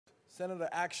Senator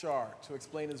Akshar to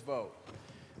explain his vote.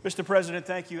 Mr. President,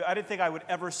 thank you. I didn't think I would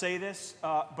ever say this,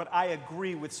 but I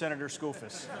agree with Senator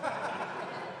Skoufis.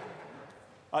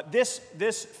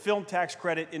 This film tax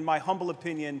credit, in my humble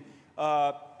opinion,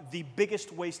 the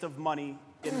biggest waste of money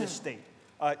in this state.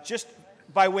 Just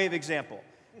by way of example,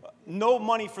 no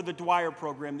money for the Dwyer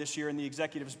program this year in the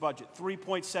executive's budget,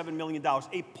 $3.7 million,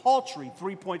 a paltry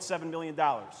 $3.7 million.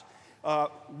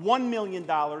 $1 million,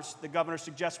 the governor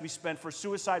suggests we spend for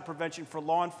suicide prevention for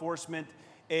law enforcement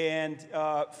and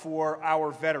for our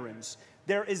veterans.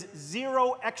 There is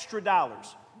zero extra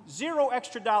dollars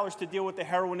to deal with the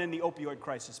heroin and the opioid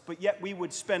crisis, but yet we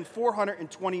would spend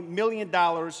 $420 million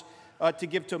to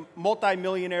give to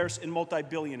multimillionaires and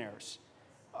multi-billionaires.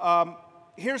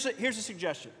 Here's a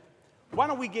suggestion. Why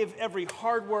don't we give every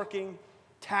hardworking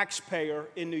taxpayer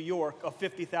in New York a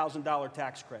 $50,000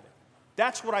 tax credit?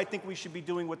 That's what I think we should be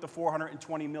doing with the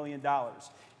 $420 million,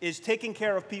 is taking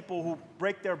care of people who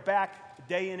break their back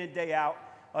day in and day out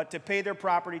to pay their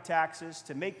property taxes,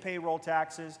 to make payroll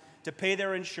taxes, to pay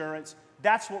their insurance.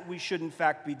 That's what we should, in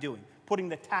fact, be doing, putting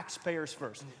the taxpayers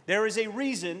first. There is a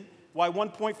reason why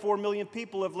 1.4 million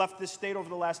people have left this state over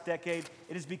the last decade.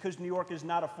 It is because New York is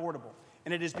not affordable.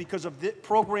 And it is because of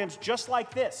programs just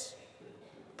like this.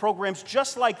 Programs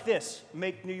just like this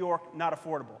make New York not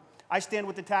affordable. I stand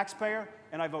with the taxpayer,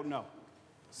 and I vote no.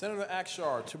 Senator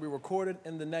Akshar to be recorded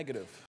in the negative.